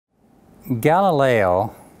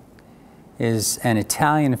Galileo is an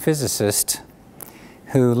Italian physicist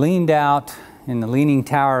who leaned out in the Leaning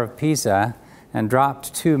Tower of Pisa and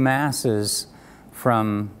dropped two masses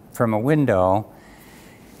from a window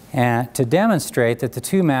and to demonstrate that the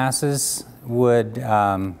two masses would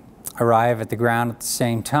arrive at the ground at the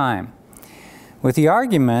same time, with the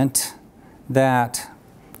argument that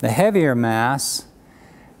the heavier mass,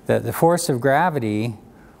 that the force of gravity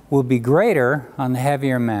will be greater on the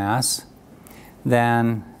heavier mass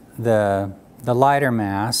than the lighter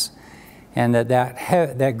mass, and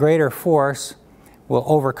that greater force will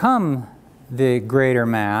overcome the greater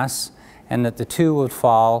mass, and that the two would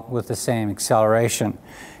fall with the same acceleration.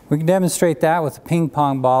 We can demonstrate that with a ping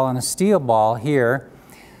pong ball and a steel ball here,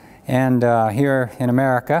 and here in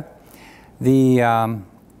America. They're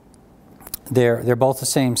both the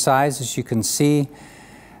same size, as you can see.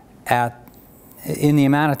 In the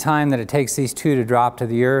amount of time that it takes these two to drop to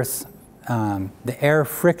the earth, the air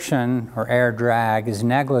friction or air drag is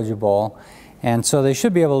negligible, and so they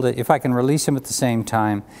should be able to, if I can release them at the same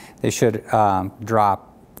time, they should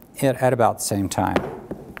drop at about the same time.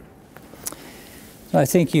 So I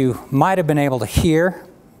think you might have been able to hear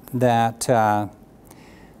that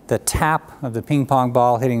the tap of the ping pong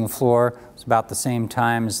ball hitting the floor was about the same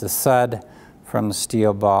time as the thud from the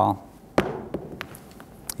steel ball.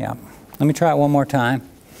 Yeah. Let me try it one more time.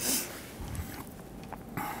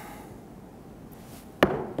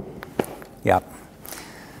 Yep.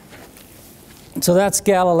 So that's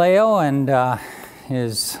Galileo and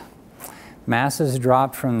his masses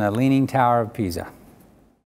dropped from the Leaning Tower of Pisa.